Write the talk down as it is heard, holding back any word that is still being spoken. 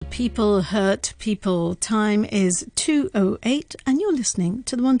People hurt people. Time is 2:08 and you're listening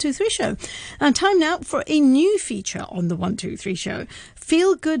to the 123 Show. And time now for a new feature on the 123 Show.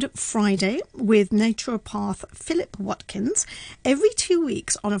 Feel Good Friday with naturopath Philip Watkins. Every 2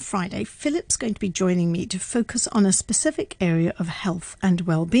 weeks on a Friday, Philip's going to be joining me to focus on a specific area of health and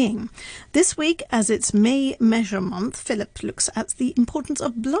well-being. This week, as it's May Measure Month, Philip looks at the importance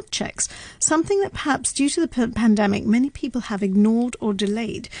of blood checks, something that perhaps due to the pandemic, many people have ignored or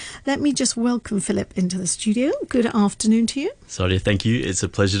delayed. Let me just welcome Philip into the studio. Good afternoon to you. Sadia, thank you. It's a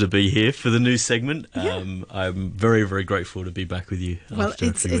pleasure to be here for the new segment. Yeah. I'm very, very grateful to be back with you. Well,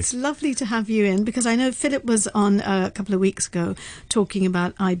 it's lovely to have you in, because I know Philip was on a couple of weeks ago talking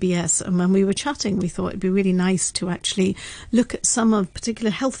about IBS, and when we were chatting we thought it'd be really nice to actually look at some of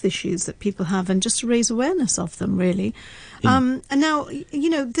particular health issues that people have and just to raise awareness of them, really. And now, you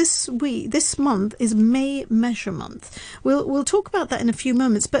know, this month is May Measure Month. We'll talk about that in a few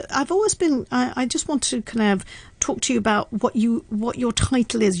moments, but I've always been, I just want to kind of talk to you about what your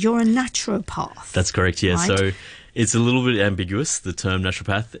title is. You're a naturopath. That's correct, yeah. Right? So it's a little bit ambiguous, the term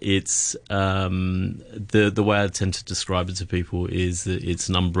naturopath. It's the way I tend to describe it to people is that it's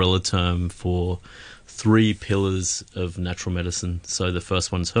an umbrella term for three pillars of natural medicine. So the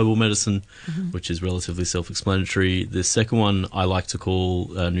first one is herbal medicine, which is relatively self-explanatory. The second one I like to call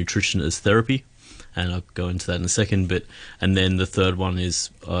nutrition as therapy, and I'll go into that in a second. And then the third one is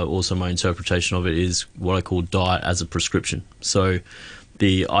also my interpretation of it is what I call diet as a prescription. So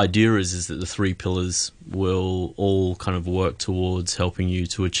the idea is that the three pillars will all kind of work towards helping you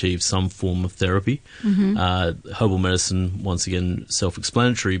to achieve some form of therapy. Herbal medicine, once again,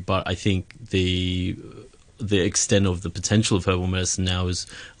 self-explanatory, but I think the extent of the potential of herbal medicine now is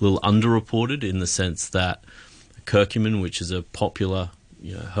a little underreported, in the sense that curcumin, which is a popular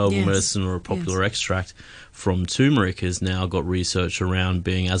herbal medicine or a popular extract from turmeric, has now got research around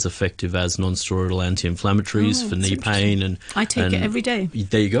being as effective as non-steroidal anti-inflammatories for knee pain. And I take it every day.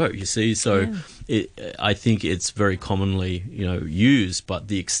 There you go. You see, so I think it's very commonly used, but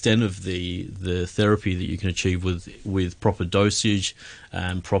the extent of the therapy that you can achieve with proper dosage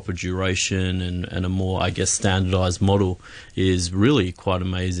and proper duration and a more, I guess, standardized model is really quite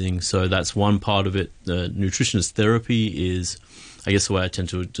amazing. So that's one part of it. The nutritionist therapy is, I guess the way I tend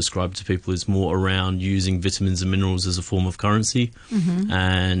to describe it to people, is more around using vitamins and minerals as a form of currency,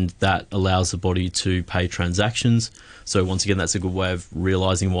 and that allows the body to pay transactions. So once again, that's a good way of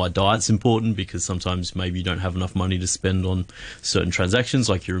realising why diet's important, because sometimes maybe you don't have enough money to spend on certain transactions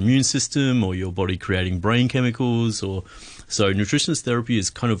like your immune system or your body creating brain chemicals. So nutritionist therapy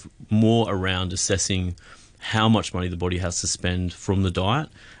is kind of more around assessing how much money the body has to spend from the diet,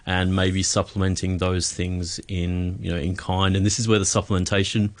 and maybe supplementing those things in kind. And this is where the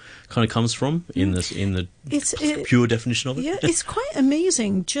supplementation kind of comes from in the pure definition of it. Yeah, it's quite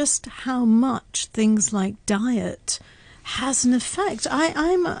amazing just how much things like diet has an effect.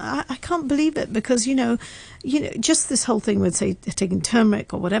 I can't believe it, because just this whole thing with, say, taking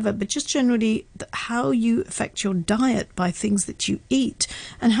turmeric or whatever, but just generally how you affect your diet by things that you eat,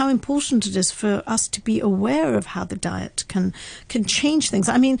 and how important it is for us to be aware of how the diet can change things.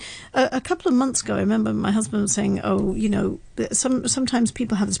 I mean, a couple of months ago, I remember my husband was saying, sometimes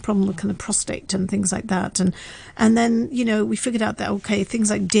people have this problem with kind of prostate and things like that, and then we figured out that things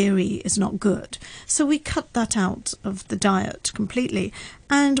like dairy is not good, so we cut that out of the diet completely,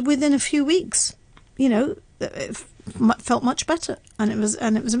 and within a few weeks, it felt much better, and it was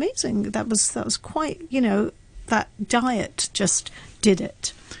amazing. That was quite, that diet just did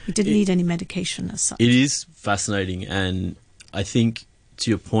it. You didn't need any medication as such. It is fascinating, and I think, to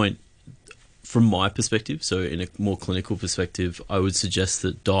your point, from my perspective, so in a more clinical perspective, I would suggest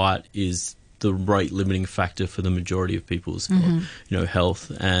that diet is the rate limiting factor for the majority of people's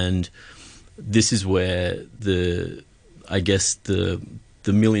health, and this is where the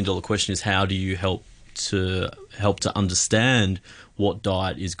 $1 million question is, how do you help to understand what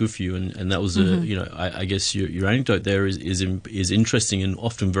diet is good for you? And that was I guess your anecdote there is interesting and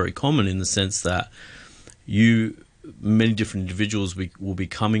often very common, in the sense that many different individuals will be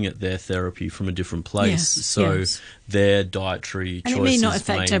coming at their therapy from a different place. Their dietary choices, and it may not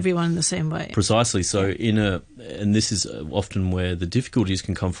affect everyone the same way. Precisely. So and this is often where the difficulties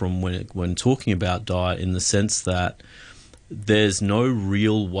can come from when talking about diet, in the sense that there's no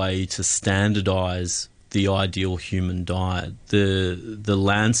real way to standardize the ideal human diet. The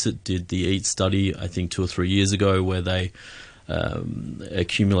Lancet did the EAT study, I think 2 or 3 years ago, where they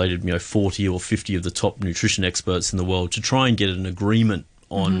accumulated 40 or 50 of the top nutrition experts in the world to try and get an agreement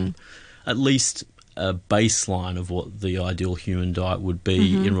on at least a baseline of what the ideal human diet would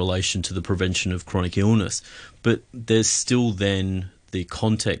be in relation to the prevention of chronic illness. But there's still then the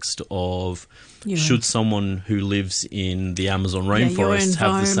context of should someone who lives in the Amazon rainforest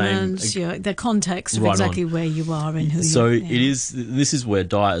have the same... the context of right exactly on. where you are and who so you... this is where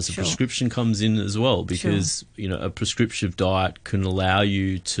diet as a prescription comes in as well, because a prescriptive diet can allow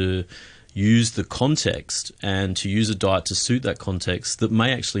you to use the context and to use a diet to suit that context that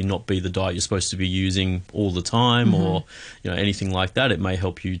may actually not be the diet you're supposed to be using all the time, or anything like that. It may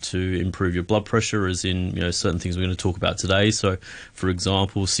help you to improve your blood pressure, as in certain things we're going to talk about today. So, for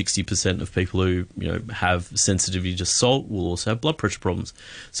example, 60% of people who have sensitivity to salt will also have blood pressure problems.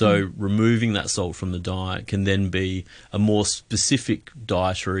 So removing that salt from the diet can then be a more specific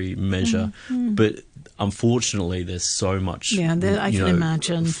dietary measure, but unfortunately, there's so much I can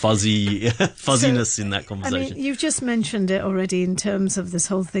imagine fuzziness in that conversation. I mean, you've just mentioned it already in terms of this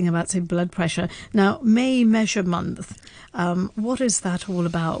whole thing about, say, blood pressure. Now, May Measure Month, what is that all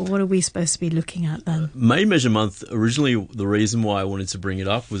about? What are we supposed to be looking at then? May Measure Month, originally the reason why I wanted to bring it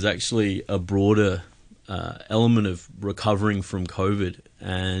up was actually a broader element of recovering from COVID,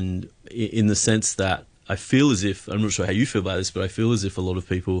 and in the sense that I feel as if, I'm not sure how you feel about this, but I feel as if a lot of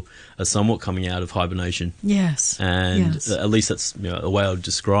people are somewhat coming out of hibernation. Yes. And at least that's a way I would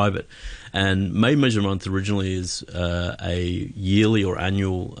describe it. And May Measure Month originally is a yearly or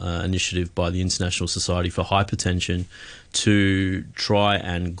annual initiative by the International Society for Hypertension to try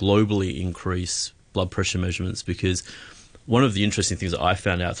and globally increase blood pressure measurements, because one of the interesting things that I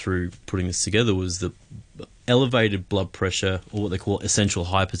found out through putting this together was that elevated blood pressure, or what they call essential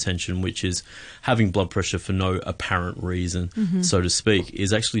hypertension, which is having blood pressure for no apparent reason, so to speak,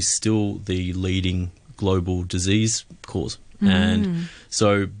 is actually still the leading global disease cause. And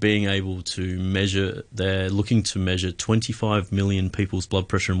so being able to measure, they're looking to measure 25 million people's blood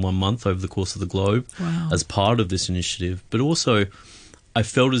pressure in 1 month over the course of the globe as part of this initiative. But also, I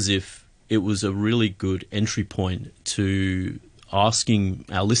felt as if it was a really good entry point to asking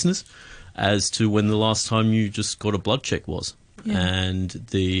our listeners as to when the last time you just got a blood check was, and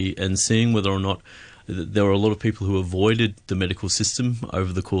seeing whether or not there were a lot of people who avoided the medical system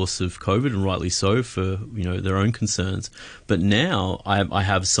over the course of COVID, and rightly so, for their own concerns. But now I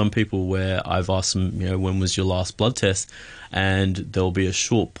have some people where I've asked them, when was your last blood test, and there'll be a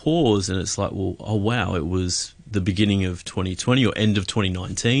short pause, and it's like, well, oh wow, it was the beginning of 2020 or end of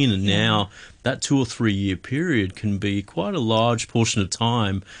 2019, and now that 2 or 3 year period can be quite a large portion of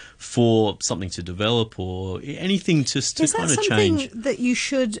time for something to develop or anything just to kind of change. Is that something that you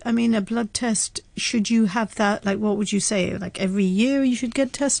should, I mean, a blood test, should you have that, like, what would you say, like every year you should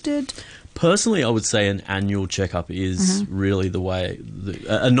get tested? Personally, I would say an annual checkup is really the way,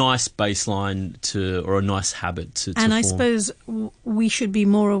 a nice baseline or a nice habit to And I form. suppose we should be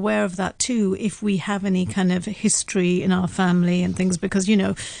more aware of that too if we have any kind of history in our family and things, because,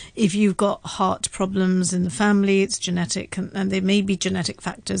 if you've got heart problems in the family, it's genetic, and there may be genetic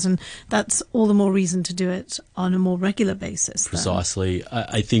factors, and that's all the more reason to do it on a more regular basis. Precisely.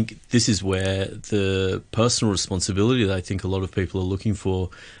 I think this is where the personal responsibility that I think a lot of people are looking for,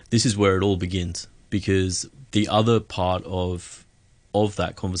 this is where it all begins, because the other part of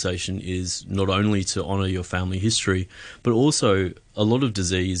that conversation is not only to honour your family history, but also a lot of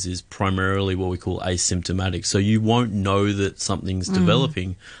disease is primarily what we call asymptomatic. So you won't know that something's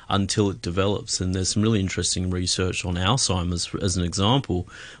developing until it develops. And there's some really interesting research on Alzheimer's, as an example,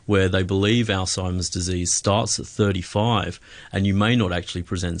 where they believe Alzheimer's disease starts at 35 and you may not actually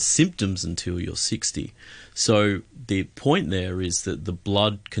present symptoms until you're 60. So the point there is that the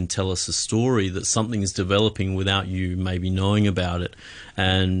blood can tell us a story that something is developing without you maybe knowing about it.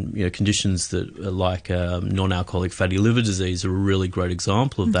 And conditions that are like non-alcoholic fatty liver disease are a really great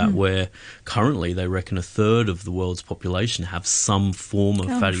example of that, where currently they reckon a third of the world's population have some form of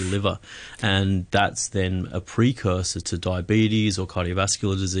fatty liver, and that's then a precursor to diabetes or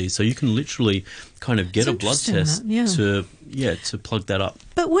cardiovascular disease. So you can literally kind of get a blood test to plug that up.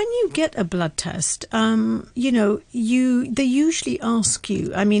 But when you get a blood test, they usually ask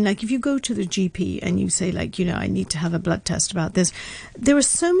you, I mean, like if you go to the GP and you say, like, I need to have a blood test about this, there are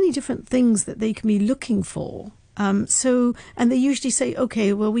so many different things that they can be looking for. And they usually say,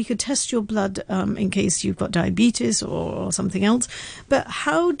 okay, well, we could test your blood in case you've got diabetes or something else. But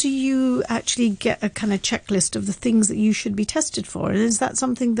how do you actually get a kind of checklist of the things that you should be tested for? And is that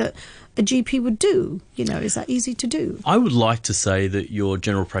something that a GP would do? Is that easy to do? I would like to say that your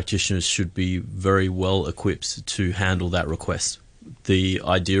general practitioners should be very well equipped to handle that request. The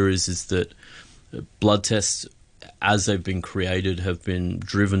idea is that blood tests, as they've been created, have been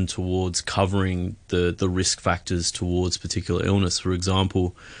driven towards covering the risk factors towards particular illness. For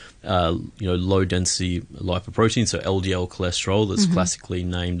example, low density lipoprotein, so LDL cholesterol, that's classically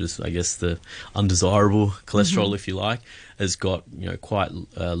named as, I guess, the undesirable cholesterol, if you like, has got quite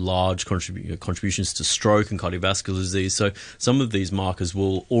large contributions to stroke and cardiovascular disease. So some of these markers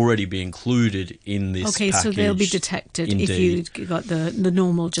will already be included in this package. So they'll be detected. Indeed. If you got the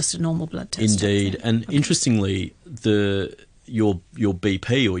normal, just a normal blood test. Indeed, and interestingly, your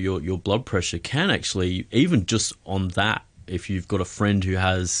BP or your blood pressure can actually, even just on that, if you've got a friend who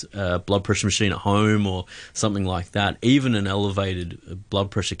has a blood pressure machine at home or something like that, even an elevated blood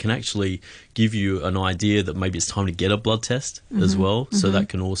pressure can actually give you an idea that maybe it's time to get a blood test as well. So that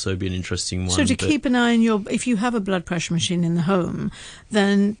can also be an interesting one. So to keep an eye on if you have a blood pressure machine in the home,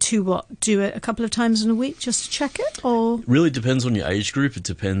 then do it a couple of times in a week just to check it? Or really depends on your age group. It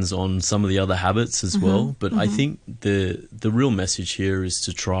depends on some of the other habits as well. But I think the real message here is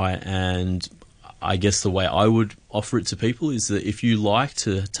to try and, I guess the way I would offer it to people is that if you like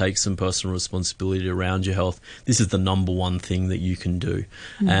to take some personal responsibility around your health, this is the number one thing that you can do.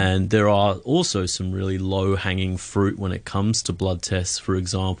 And there are also some really low-hanging fruit when it comes to blood tests. For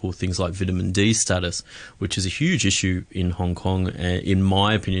example, things like vitamin D status, which is a huge issue in Hong Kong, in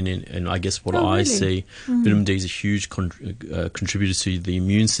my opinion, and I guess what I see. Vitamin D is a huge contributor to the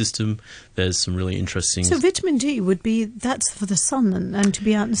immune system. There's some really interesting... So vitamin D that's for the sun and to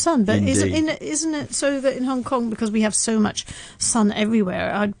be out in the sun. But isn't it so that in Hong Kong, because we have so much sun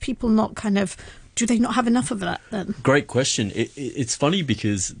everywhere, are people not do they not have enough of that then? Great question. It's funny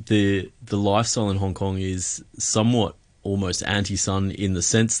because the lifestyle in Hong Kong is somewhat almost anti-sun, in the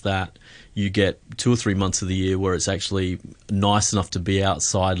sense that you get 2 or 3 months of the year where it's actually nice enough to be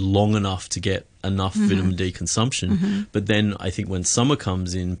outside long enough to get enough vitamin D consumption. But then I think when summer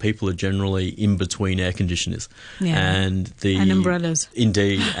comes in, people are generally in between air conditioners and umbrellas.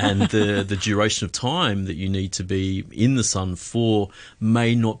 Indeed, and the duration of time that you need to be in the sun for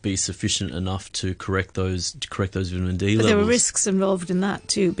may not be sufficient enough to correct those vitamin D levels. There are risks involved in that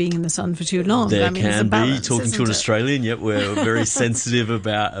too, being in the sun for too long. There can be. Talking to an Australian, yet we're very sensitive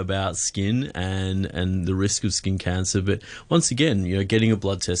about skin and the risk of skin cancer. But once again, getting a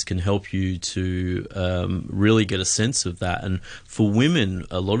blood test can help you to really get a sense of that. And for women,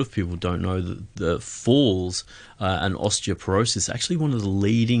 a lot of people don't know that the falls and osteoporosis are actually one of the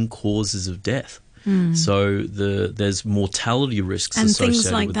leading causes of death. So there's mortality risks and associated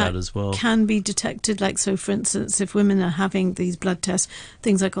things like with that as well. Can be detected. Like, so for instance, if women are having these blood tests,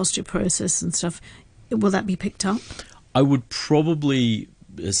 things like osteoporosis and stuff, will that be picked up? I would probably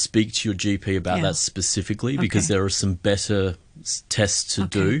speak to your GP about that specifically, because there are some better tests to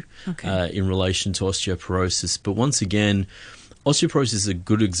do in relation to osteoporosis. But once again, osteoporosis is a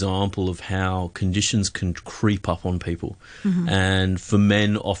good example of how conditions can creep up on people. And for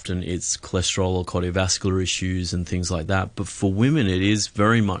men, often it's cholesterol or cardiovascular issues and things like that. But for women, it is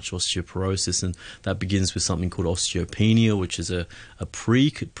very much osteoporosis, and that begins with something called osteopenia, which is a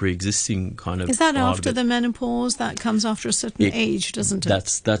pre-existing kind of... Is that after the menopause? That comes after a certain age, doesn't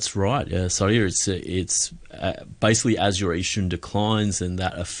it? That's right. Yeah, Sadia, it's basically as your estrogen declines, and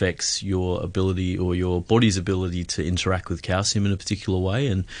that affects your ability or your body's ability to interact with calcium in a particular way,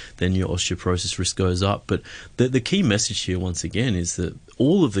 and then your osteoporosis risk goes up. But the key message here, once again, is that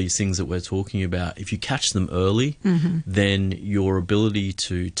all of these things that we're talking about, if you catch them early, then your ability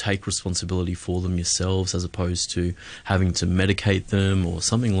to take responsibility for them yourselves, as opposed to having to medicate them or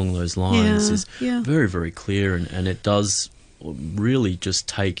something along those lines, is very, very clear. And it does really just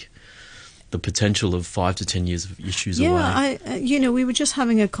take the potential of 5 to 10 years of issues away. Yeah, we were just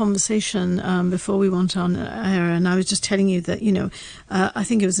having a conversation before we went on air, and I was just telling you that, I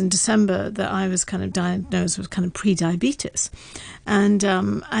think it was in December that I was kind of diagnosed with kind of pre-diabetes. And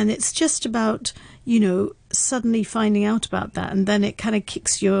it's just about, suddenly finding out about that, and then it kind of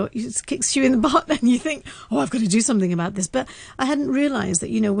kicks you in the butt, and you think, I've got to do something about this. But I hadn't realised that,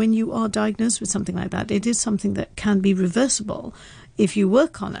 when you are diagnosed with something like that, it is something that can be reversible if you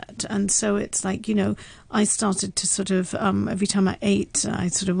work on it. And so it's like, I started to sort of, every time I ate, I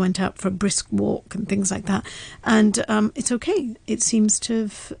sort of went out for a brisk walk and things like that. And it's okay. It seems to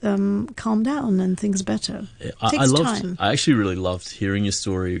have calmed down and things are better. I actually really loved hearing your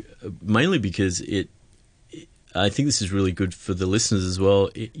story, mainly because I think this is really good for the listeners as well.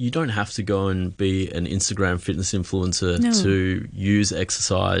 You don't have to go and be an Instagram fitness influencer to use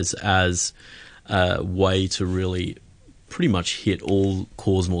exercise as a way to really pretty much hit all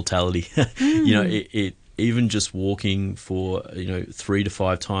cause mortality. It even just walking for 3 to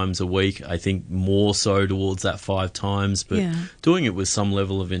 5 times a week, I think more so towards that 5 times, but doing it with some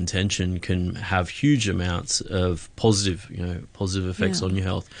level of intention can have huge amounts of positive effects on your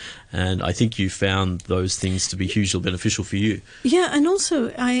health. And I think you found those things to be hugely beneficial for you. Yeah, and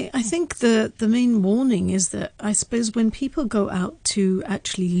also I think the main warning is that I suppose when people go out to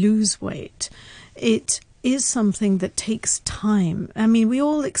actually lose weight, it is something that takes time. I mean, we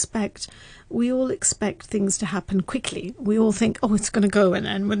all expect things to happen quickly. We all think, oh, it's going to go, and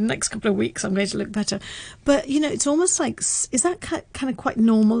within the next couple of weeks I'm going to look better. But, it's almost like, is that kind of quite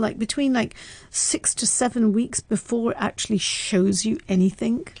normal? Like between 6 to 7 weeks before it actually shows you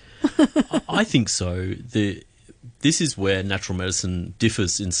anything? I think so. This is where natural medicine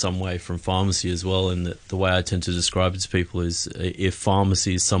differs in some way from pharmacy as well, and that the way I tend to describe it to people is if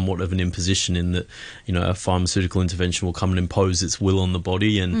pharmacy is somewhat of an imposition in that, a pharmaceutical intervention will come and impose its will on the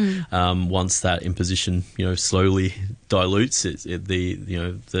body, and once that imposition, slowly dilutes,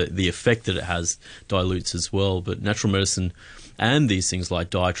 the effect that it has dilutes as well. But natural medicine and these things like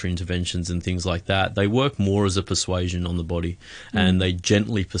dietary interventions and things like that, they work more as a persuasion on the body, and they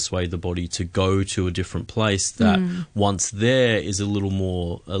gently persuade the body to go to a different place that once there is a little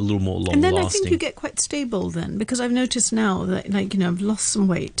more long-lasting. And then I think you get quite stable then, because I've noticed now that I've lost some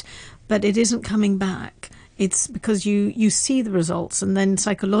weight, but it isn't coming back. It's because you see the results, and then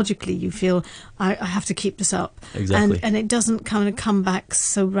psychologically you feel, I have to keep this up. Exactly. And it doesn't kind of come back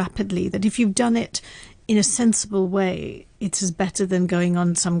so rapidly, that if you've done it in a sensible way, it is better than going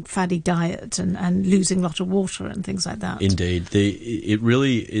on some fatty diet and losing a lot of water and things like that. Indeed.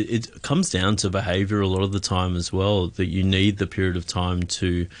 It comes down to behaviour a lot of the time as well, that you need the period of time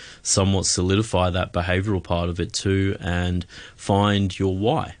to somewhat solidify that behavioural part of it too, and find your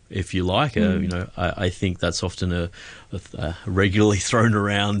why, if you like. I think that's often a regularly thrown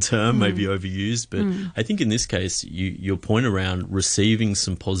around term, maybe overused, but I think in this case, your point around receiving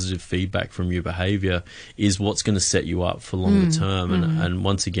some positive feedback from your behaviour is what's going to set you up for longer term. And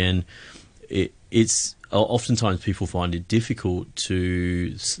once again, it's oftentimes people find it difficult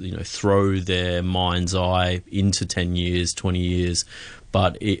to throw their mind's eye into 10 years, 20 years,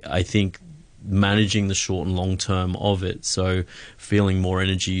 but I think managing the short and long term of it, so feeling more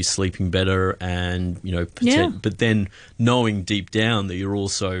energy, sleeping better, and but then knowing deep down that you're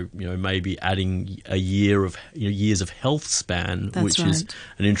also maybe adding a years of health span. That's which right. is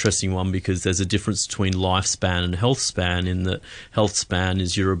an interesting one, because there's a difference between lifespan and health span, in that health span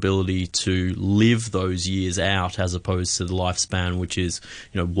is your ability to live those years out, as opposed to the lifespan, which is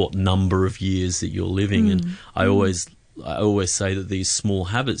what number of years that you're living. And I always say that these small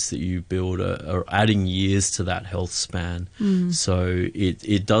habits that you build are adding years to that health span. So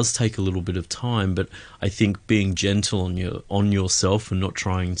it does take a little bit of time, but I think being gentle on yourself and not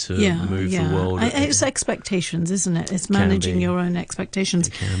trying to move the world. It's expectations, isn't it? It's managing your own expectations.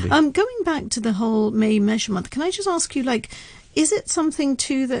 It can be. Going back to the whole May Measure Month, can I just ask you, is it something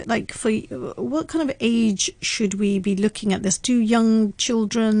too that, for what kind of age should we be looking at this? Do young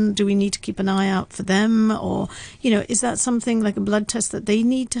children, do we need to keep an eye out for them? Or, is that something like a blood test that they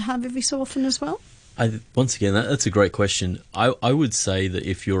need to have every so often as well? Once again, that's a great question. I would say that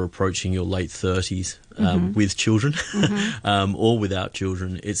if you're approaching your late 30s with children or without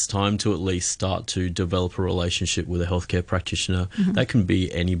children, it's time to at least start to develop a relationship with a healthcare practitioner. That can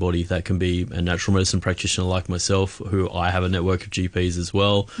be anybody. That can be a natural medicine practitioner like myself, who I have a network of GPs as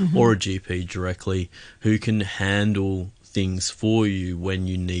well, or a GP directly, who can handle things for you when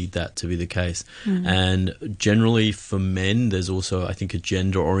you need that to be the case. And generally for men, there's also, I think, a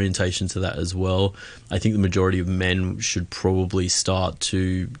gender orientation to that as well. I think the majority of men should probably start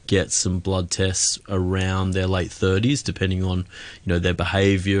to get some blood tests around their late 30s, depending on their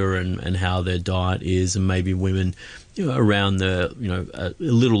behavior and how their diet is, and maybe women around the a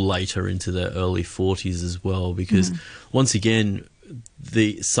little later into their early 40s as well, because once again,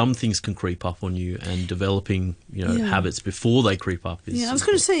 some things can creep up on you, and developing habits before they creep up is... I was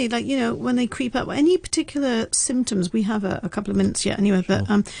going to say, when they creep up, any particular symptoms, we have a couple of minutes yet anyway, but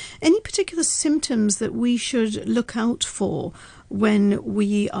any particular symptoms that we should look out for when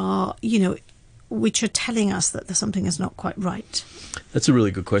we are, which are telling us that something is not quite right? That's a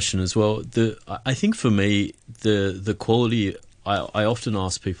really good question as well. I think for me, the quality, I often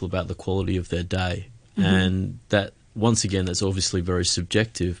ask people about the quality of their day, and that, once again, that's obviously very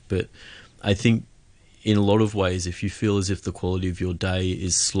subjective, but I think in a lot of ways, if you feel as if the quality of your day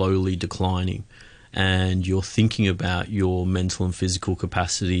is slowly declining, and you're thinking about your mental and physical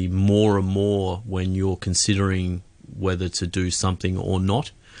capacity more and more when you're considering whether to do something or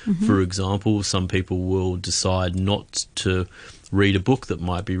not, For example, some people will decide not to read a book that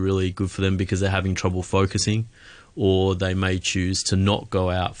might be really good for them because they're having trouble focusing, or they may choose to not go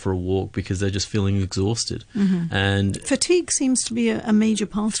out for a walk because they're just feeling exhausted. And fatigue seems to be a major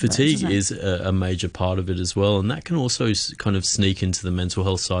part of it. Fatigue is a major part of it as well, and that can also kind of sneak into the mental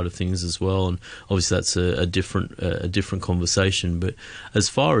health side of things as well. And obviously, that's a different conversation. But as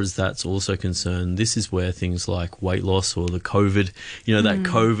far as that's also concerned, this is where things like weight loss or the COVID, that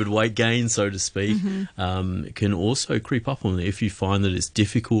COVID weight gain, so to speak, can also creep up on it. If you find that it's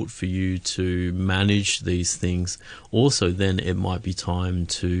difficult for you to manage these things, also then it might be time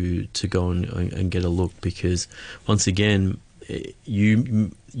to go and get a look, because once again,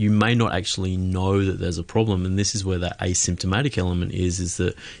 you may not actually know that there's a problem, and this is where that asymptomatic element is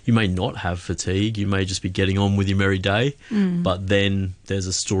that you may not have fatigue, you may just be getting on with your merry day, but then there's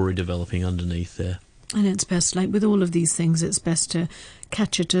a story developing underneath there. And it's best, like with all of these things, it's best to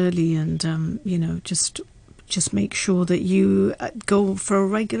catch it early and just make sure that you go for a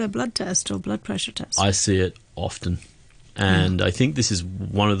regular blood test or blood pressure test. I see it often. And I think this is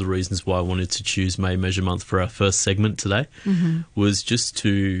one of the reasons why I wanted to choose May Measure Month for our first segment today, was just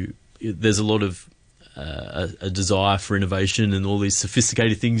to, there's a lot of a desire for innovation and all these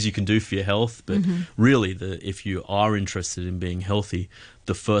sophisticated things you can do for your health. But really, if you are interested in being healthy,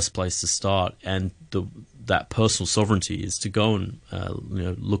 the first place to start and that personal sovereignty is to go and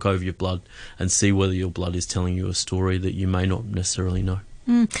look over your blood and see whether your blood is telling you a story that you may not necessarily know.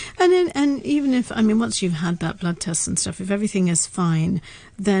 And even if, once you've had that blood test and stuff, if everything is fine,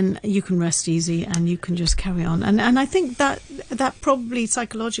 then you can rest easy and you can just carry on. And I think that probably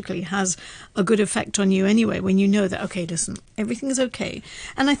psychologically has a good effect on you anyway, when you know that, okay, listen, everything is okay.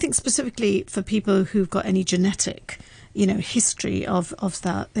 And I think specifically for people who've got any genetic history of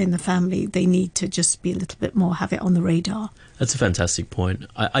that in the family, they need to just be a little bit more, have it on the radar. That's a fantastic point.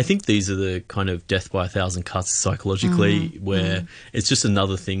 I think these are the kind of death by a thousand cuts psychologically, where it's just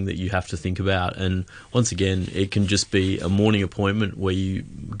another thing that you have to think about. And once again, it can just be a morning appointment where you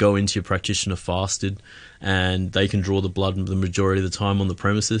go into your practitioner fasted, and they can draw the blood the majority of the time on the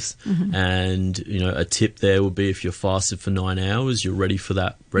premises. And a tip there would be, if you're fasted for 9 hours, you're ready for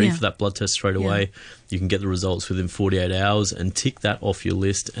that blood test straight away. You can get the results within 48 hours and tick that off your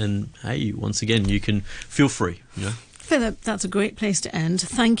list. And hey, once again, you can feel free. Philip, that's a great place to end.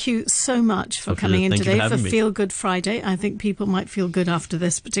 Thank you so much for coming in today for Feel Good Friday. I think people might feel good after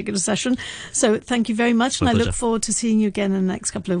this particular session. So thank you very much, and I look forward to seeing you again in the next couple of weeks.